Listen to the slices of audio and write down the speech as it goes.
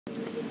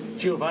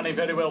Giovanni,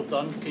 very well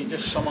done. Can you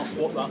just sum up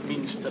what that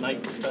means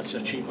tonight, this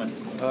achievement?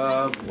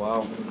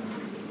 Wow,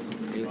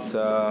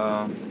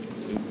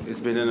 it's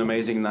been an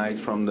amazing night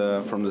from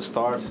the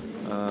start.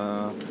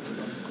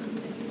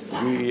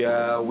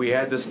 We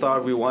had the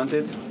start we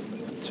wanted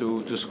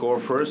to score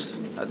first.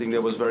 I think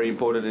that was very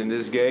important in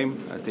this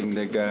game. I think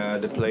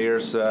the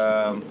players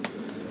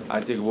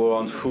were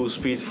on full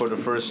speed for the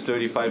first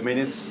 35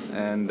 minutes,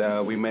 and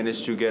we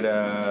managed to get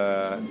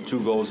 2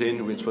 goals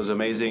in, which was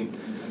amazing.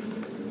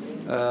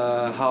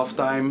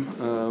 Half-time,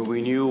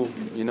 we knew,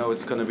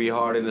 it's going to be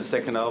hard in the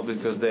second half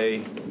because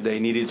they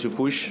needed to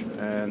push,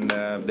 and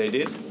they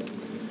did. I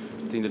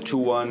think the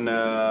 2-1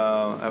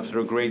 after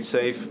a great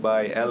save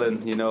by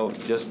Allen,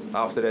 just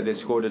after that they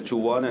scored the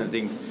 2-1, and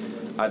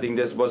I think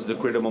this was the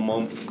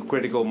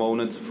critical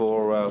moment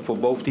for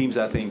both teams.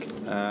 I think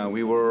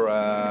we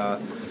were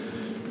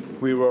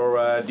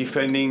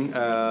defending,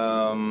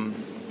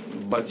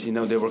 but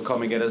they were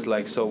coming at us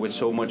with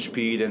so much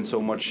speed and so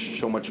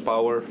much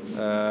power.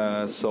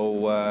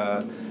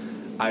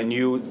 I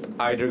knew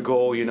either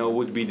goal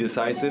would be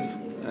decisive,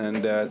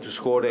 and to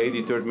score the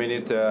 83rd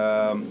minute,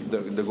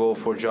 the goal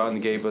for John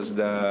gave us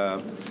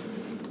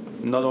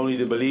not only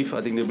the belief.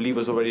 I think the belief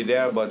was already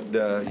there, but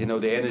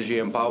the energy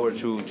and power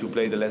to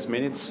play the last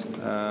minutes.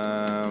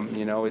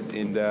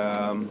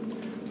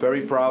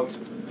 Very proud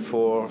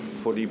for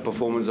the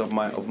performance of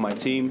my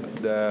team.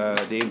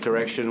 The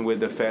interaction with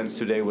the fans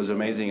today was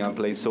amazing. I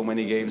played so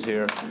many games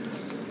here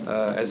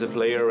as a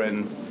player,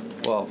 and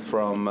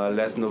from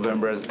last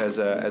November as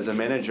a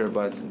manager.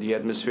 But the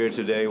atmosphere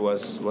today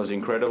was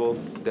incredible.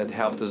 That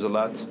helped us a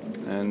lot,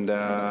 and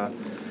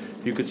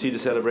you could see the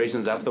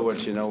celebrations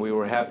afterwards. We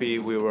were happy.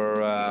 We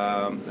were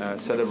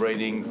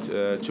celebrating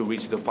to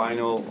reach the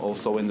final,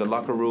 also in the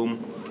locker room,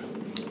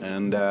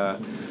 and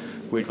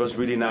which was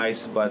really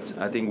nice. But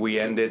I think we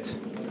ended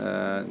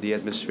the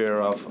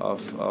atmosphere of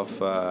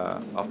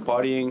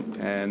partying,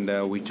 and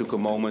we took a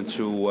moment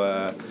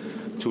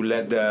to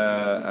let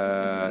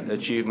the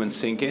achievement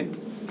sink in,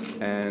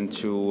 and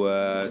to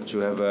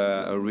have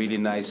a really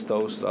nice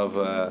toast of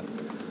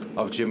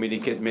Jimmy the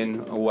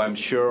Kitman, who I'm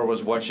sure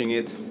was watching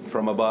it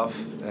from above,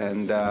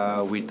 and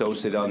we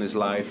toasted on his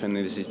life and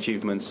his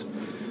achievements,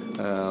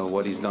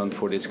 what he's done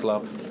for this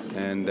club,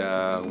 and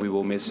we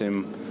will miss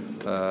him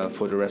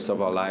for the rest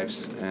of our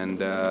lives.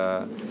 And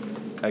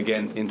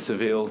again, in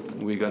Seville,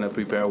 we're going to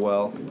prepare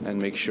well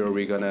and make sure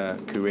we're going to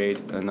create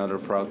another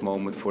proud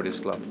moment for this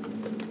club.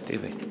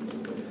 David.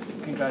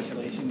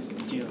 Congratulations,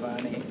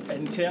 Giovanni.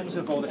 In terms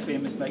of all the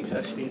famous nights at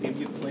a stadium,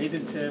 you've played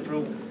in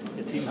several,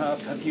 your team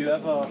have you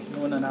ever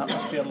known an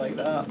atmosphere like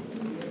that?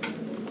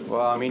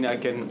 Well, I mean,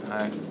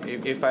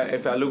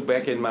 if I look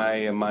back in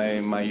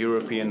my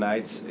European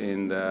nights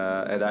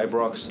at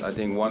Ibrox, I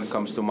think one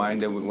comes to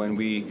mind that when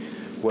we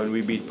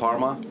beat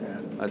Parma.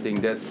 I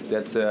think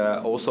that's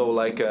also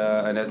like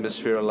an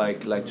atmosphere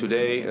like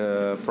today,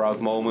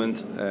 proud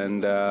moment,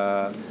 and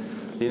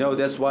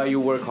that's why you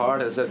work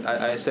hard.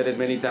 I said it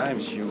many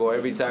times. You go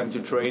every time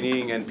to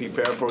training and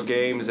prepare for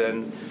games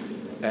and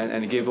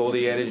give all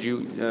the energy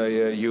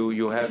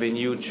you have in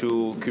you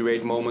to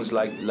create moments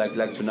like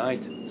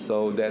tonight.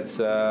 So that's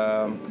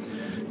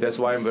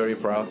why I'm very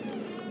proud.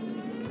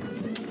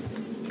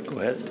 Go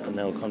ahead, and then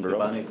I'll come to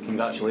Giovanni,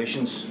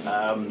 congratulations.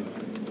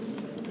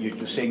 You're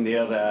just saying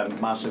there,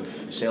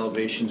 massive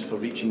celebrations for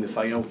reaching the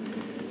final.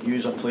 You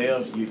as a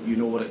player, you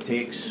know what it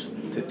takes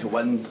to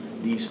win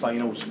these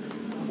finals.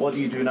 What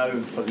do you do now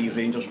for these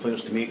Rangers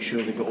players to make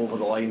sure they get over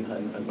the line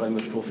and bring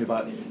this trophy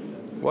back?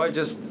 Well,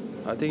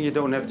 I think you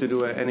don't have to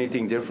do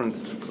anything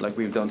different like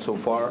we've done so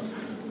far.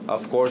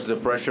 Of course, the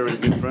pressure is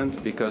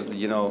different because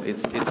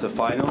it's a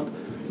final,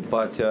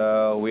 but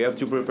we have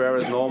to prepare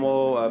as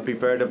normal,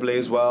 prepare the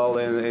plays well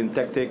in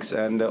tactics,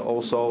 and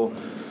also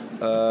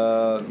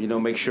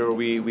make sure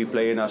we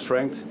play in our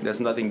strength. There's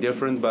nothing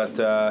different, but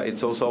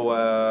it's also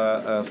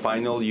a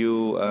final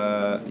you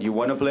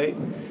want to play,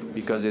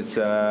 because it's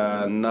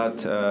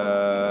not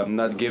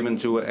given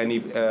to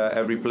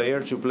every player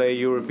to play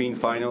European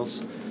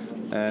finals,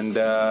 and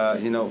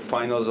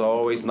finals are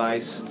always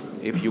nice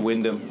if you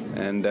win them,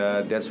 and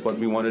that's what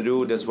we want to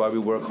do. That's why we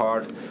work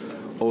hard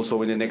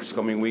also in the next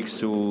coming weeks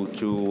to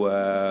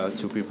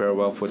prepare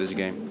well for this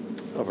game.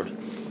 Robert.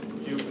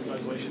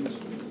 Congratulations.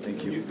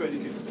 Thank you. You've got to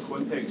give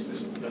context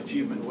this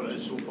achievement, what it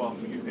is so far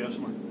for you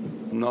personally.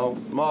 No,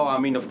 well, I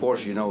mean, of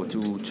course,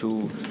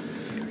 to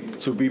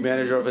be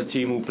manager of a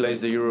team who plays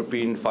the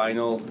European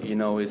final,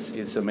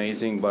 it's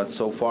amazing. But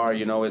so far,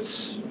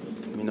 it's,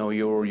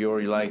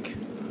 you're like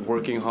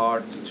working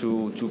hard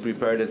to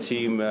prepare the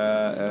team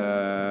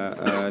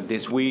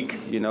this week.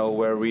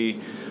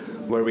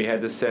 Where we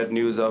had the sad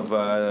news of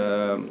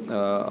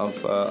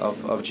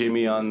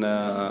Jimmy on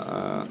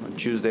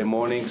Tuesday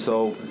morning.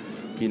 So,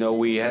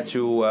 we had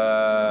to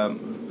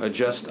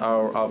adjust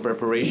our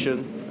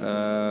preparation,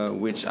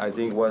 which I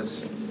think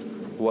was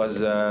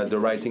the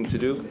right thing to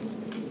do.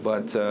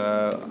 But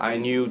I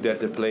knew that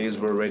the players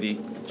were ready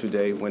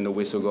today when the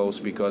whistle goes,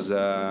 because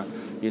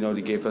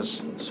they gave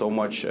us so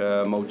much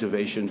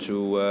motivation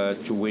to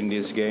win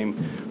this game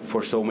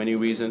for so many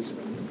reasons,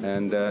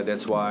 and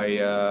that's why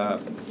I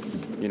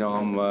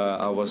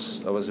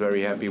was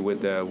very happy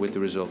with the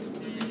result.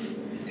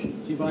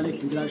 Giovanni,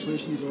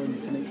 congratulations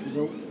on tonight's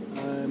result.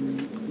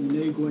 You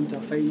now go into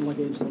a final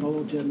against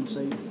another German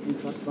side,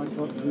 Eintracht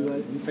Frankfurt, who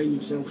find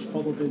themselves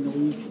further down the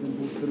league than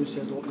both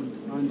Borussia Dortmund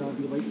and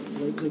RB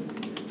Leipzig.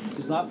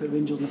 Does that put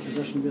Rangers in a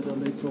position where they're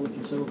now probably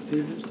considered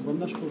favourites to win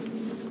this trophy?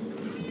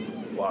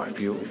 Well, if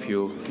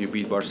you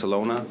beat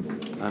Barcelona,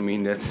 I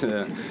mean that's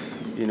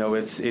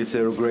it's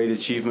a great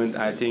achievement.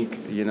 I think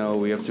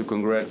we have to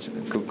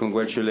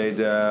congratulate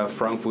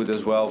Frankfurt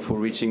as well for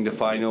reaching the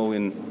final,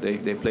 and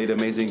they played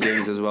amazing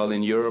games as well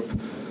in Europe.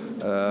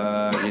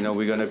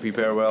 We're going to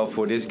prepare well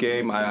for this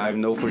game. I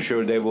know for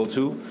sure they will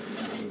too.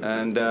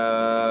 And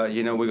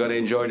we're going to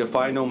enjoy the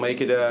final,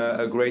 make it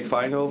a great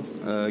final,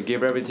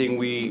 give everything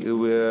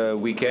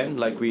we can,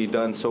 like we've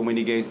done so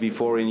many games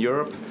before in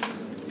Europe,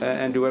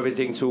 and do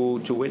everything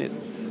to win it.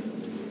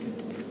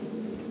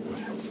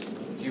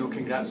 Gio,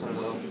 congrats on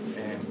another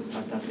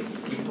fantastic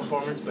team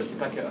performance, but to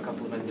pick out a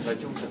couple of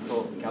individuals, I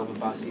thought Calvin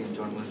Bassey and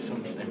John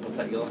Lundstram in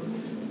particular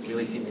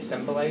really seem to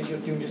symbolise your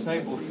team just now,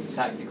 both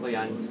tactically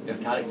and their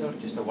character.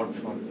 Just a word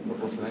for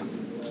both of them.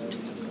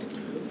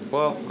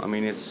 Well, I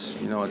mean, it's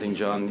I think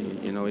John,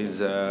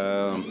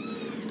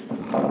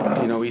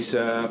 he's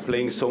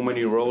playing so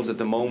many roles at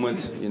the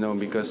moment,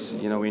 because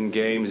in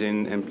games,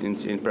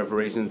 in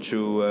preparation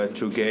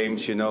to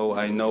games,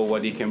 I know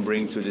what he can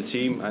bring to the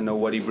team. I know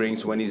what he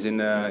brings when he's in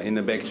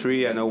the back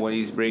three. I know what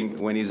he's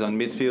when he's on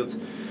midfield.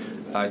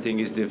 I think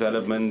his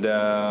development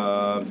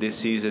this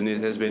season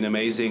has been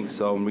amazing.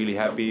 So I'm really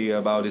happy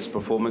about his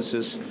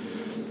performances.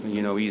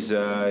 He's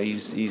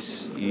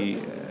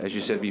as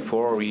you said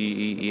before,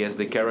 he has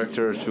the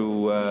character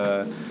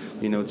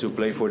to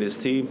play for this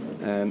team.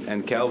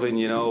 And Calvin,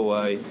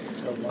 I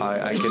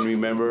can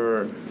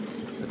remember,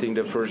 I think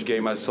the first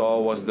game I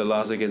saw was the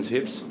last against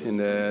Hips in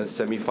the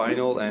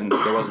semi-final, and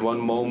there was one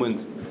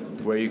moment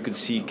where you could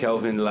see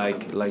Calvin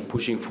like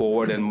pushing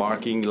forward and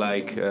marking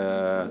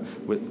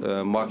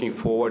marking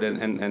forward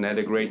and had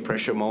a great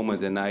pressure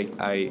moment. And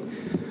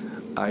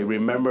I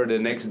remember the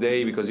next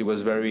day, because he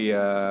was very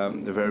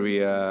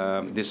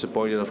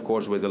disappointed, of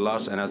course, with the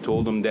loss. And I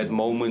told him that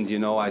moment,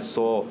 I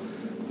saw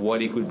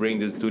what he could bring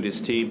to this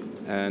team,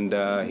 and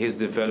his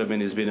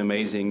development has been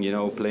amazing.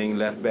 Playing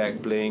left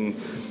back, playing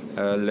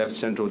left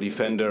central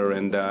defender,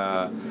 and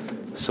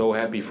so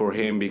happy for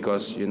him,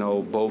 because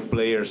both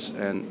players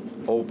and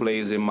all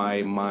players in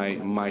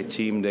my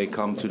team, they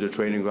come to the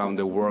training ground,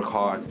 they work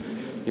hard.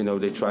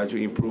 They try to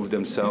improve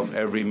themselves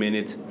every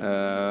minute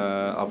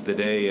of the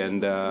day,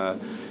 and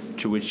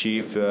to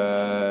achieve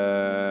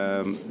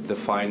the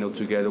final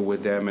together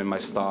with them and my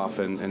staff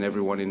and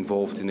everyone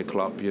involved in the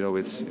club,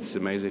 it's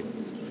amazing.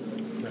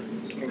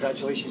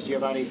 Congratulations,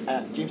 Giovanni.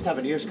 James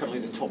Tavernier is currently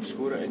the top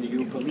scorer in the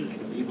Europa League.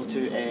 Are you able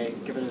to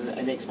give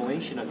an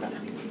explanation of that?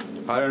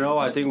 I don't know.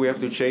 I think we have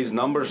to chase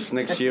numbers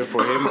next year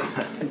for him.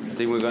 I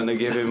think we're going to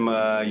give him,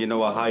 a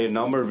higher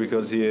number,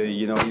 because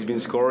he's been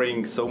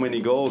scoring so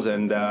many goals,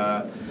 and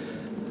I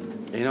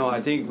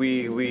think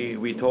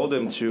we told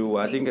him to.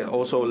 I think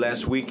also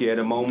last week he had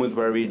a moment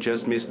where he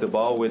just missed the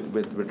ball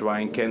with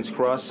Ryan Kent's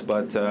cross,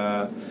 but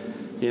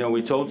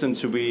we told him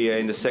to be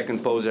in the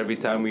second post every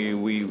time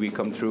we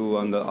come through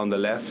on the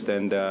left,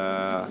 and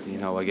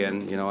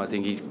again, I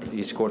think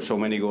he scored so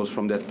many goals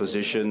from that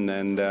position,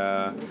 and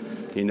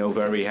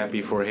very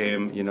happy for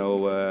him.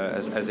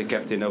 As a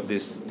captain of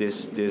this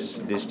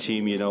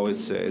team,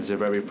 it's a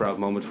very proud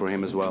moment for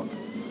him as well.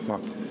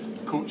 Mark.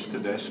 Coach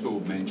Tedesco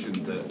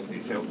mentioned that he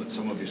felt that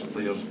some of his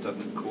players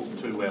didn't cope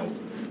too well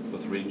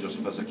with Rangers'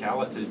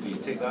 physicality. Do you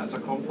take that as a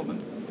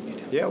compliment?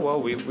 Yeah, well,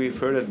 we've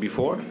heard it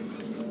before.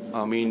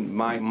 I mean,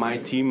 my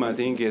team, I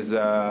think, is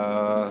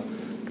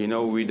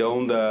we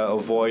don't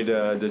avoid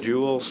the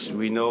duels.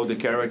 We know the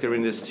character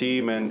in this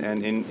team, and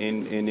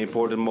in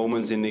important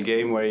moments in the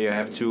game where you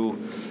have to,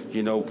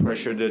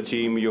 pressure the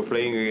team you're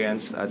playing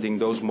against. I think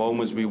those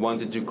moments we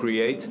wanted to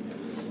create,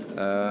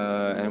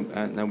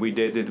 and we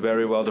did it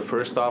very well the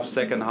first half.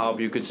 Second half,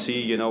 you could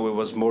see, it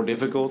was more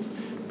difficult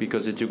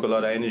because it took a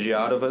lot of energy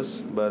out of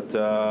us. But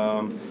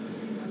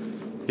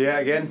yeah,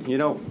 again,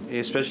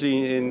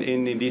 especially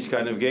in these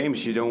kind of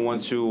games, you don't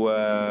want to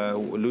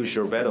lose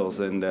your battles,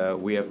 and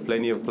we have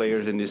plenty of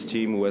players in this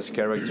team who has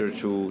character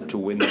to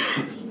win them.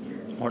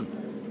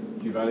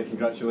 Giovanni,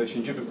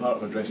 congratulations. You've been part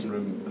of a dressing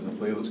room as a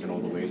player that's gone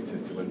all the way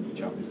to win the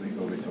Champions League,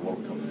 all the way to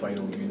World Cup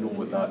final. You know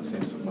what that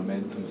sense of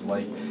momentum is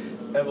like.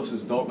 Ever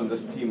since Dortmund,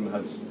 this team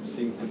has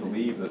seemed to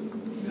believe that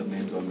their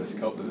name's on this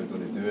cup, that they're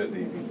going to do it.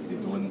 They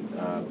don't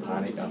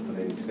panic after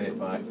any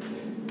setback.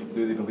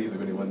 Do they believe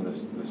they're going to win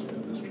this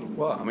trophy?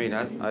 Well, I mean,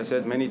 I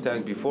said many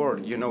times before,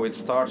 it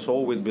starts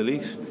all with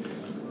belief.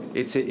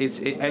 It's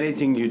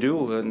anything you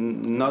do,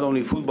 not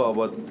only football,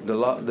 but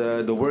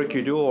the work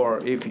you do,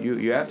 or if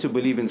you have to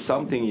believe in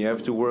something, you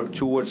have to work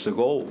towards the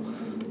goal,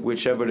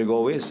 whichever the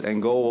goal is,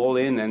 and go all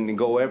in and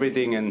go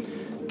everything and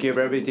give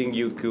everything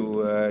you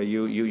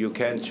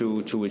can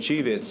to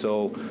achieve it.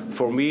 So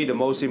for me, the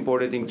most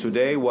important thing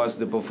today was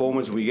the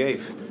performance we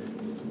gave.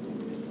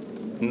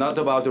 Not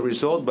about the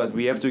result, but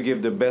we have to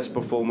give the best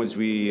performance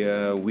we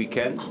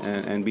can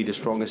and be the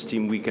strongest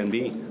team we can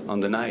be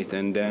on the night.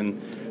 And then,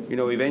 you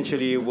know,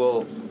 eventually it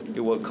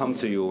will come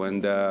to you.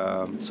 And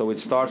so it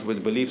starts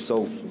with belief.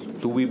 So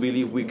do we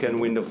believe we can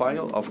win the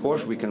final? Of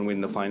course we can win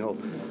the final.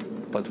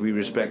 But we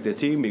respect the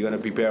team. We're going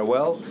to prepare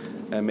well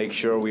and make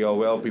sure we are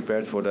well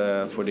prepared for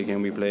the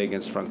game we play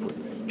against Frankfurt.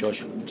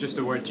 Josh. Just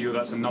a word, Gio,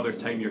 that's another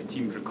time your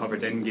team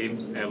recovered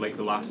in-game, like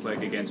the last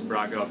leg against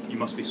Braga. You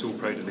must be so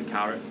proud of the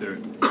character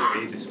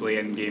they display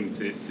in-game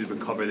to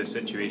recover the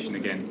situation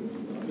again.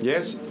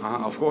 Yes,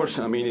 of course.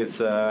 I mean, it's,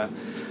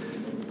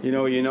 you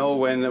know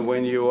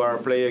when you are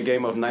play a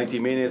game of 90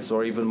 minutes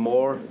or even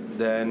more,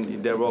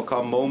 then there will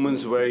come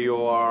moments where you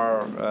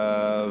are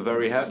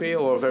very happy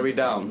or very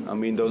down. I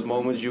mean, those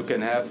moments you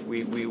can have,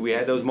 we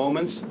had those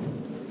moments.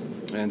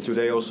 And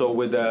today also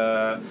with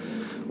the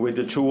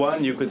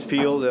 2-1, you could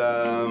feel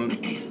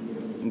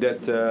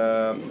that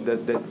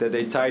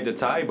they tied the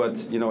tie. But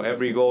you know,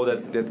 every goal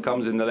that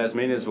comes in the last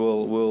minutes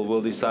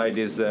will decide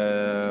this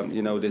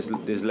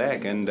this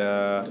leg. And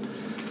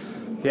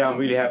yeah, I'm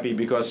really happy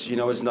because you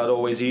know it's not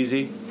always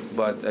easy.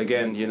 But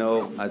again, you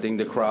know, I think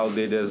the crowd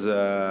did us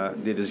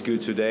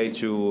good today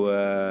to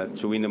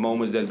in the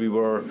moments that we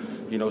were,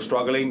 you know,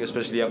 struggling,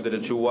 especially after the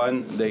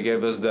 2-1, they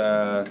gave us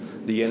the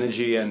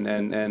energy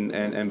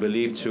and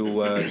belief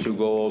to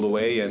go all the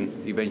way and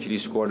eventually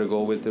score the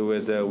goal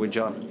with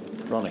John.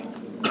 Ronnie.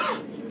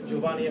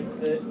 Giovanni, if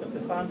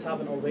the fans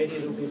haven't already,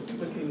 they'll be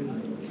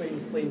booking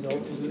trains, planes, or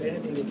do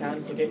anything they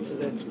can to get to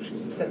the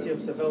city of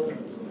Seville.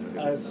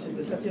 Should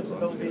the city of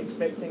Seville be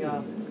expecting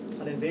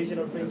an invasion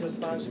of Rangers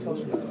fans come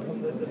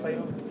the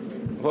final?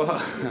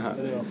 Well,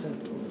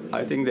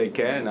 I think they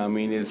can. I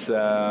mean, it's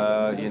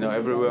you know,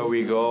 everywhere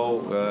we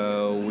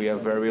go, we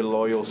have very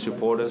loyal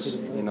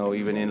supporters. You know,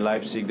 even in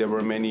Leipzig there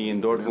were many in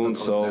Dortmund.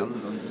 So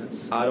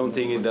I don't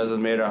think it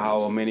doesn't matter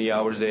how many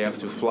hours they have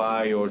to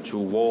fly or to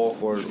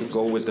walk or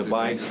go with the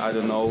bikes. I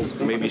don't know.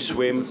 Maybe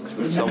swim.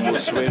 Some will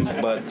swim,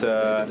 but.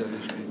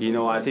 You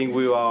know, I think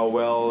we are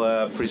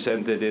well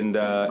presented in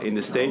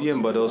the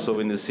stadium, but also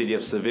in the city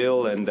of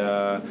Seville, and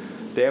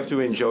they have to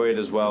enjoy it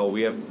as well.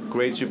 We have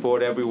great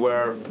support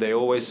everywhere. They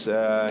always,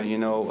 you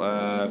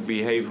know,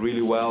 behave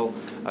really well.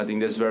 I think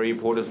that's very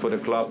important for the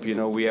club. You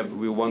know,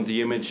 we want the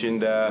image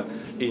in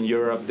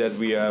Europe that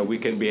we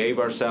can behave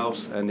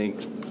ourselves, and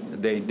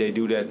they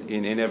do that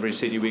in every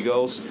city we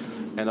go.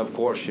 And of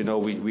course, you know,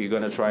 we're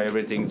going to try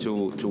everything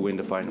to win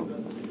the final.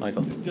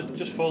 Michael.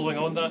 Just following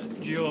on that,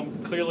 Gio,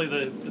 clearly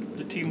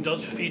the team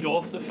does feed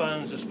off the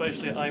fans,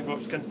 especially at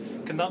Ibrox.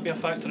 Can that be a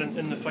factor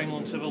in the final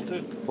in Seville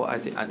too? Well, I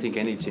think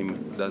any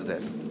team does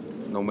that.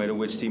 No matter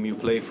which team you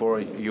play for,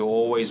 you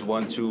always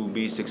want to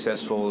be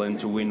successful and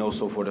to win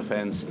also for the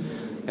fans.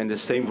 And the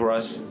same for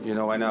us, you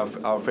know, and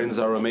our fans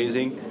are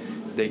amazing.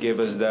 They give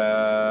us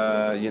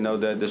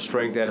the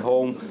strength at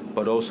home,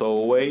 but also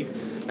away.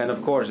 And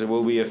of course, it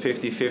will be a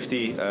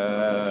 50-50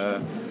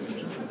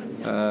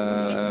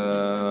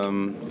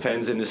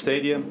 fans in the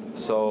stadium.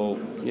 So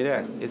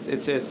yeah,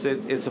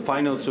 it's a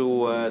final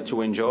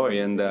to enjoy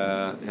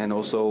and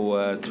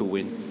also to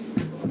win.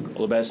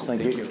 All the best.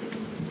 Thank you.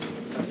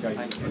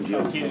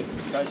 Thank you.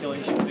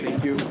 Congratulations.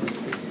 Thank you.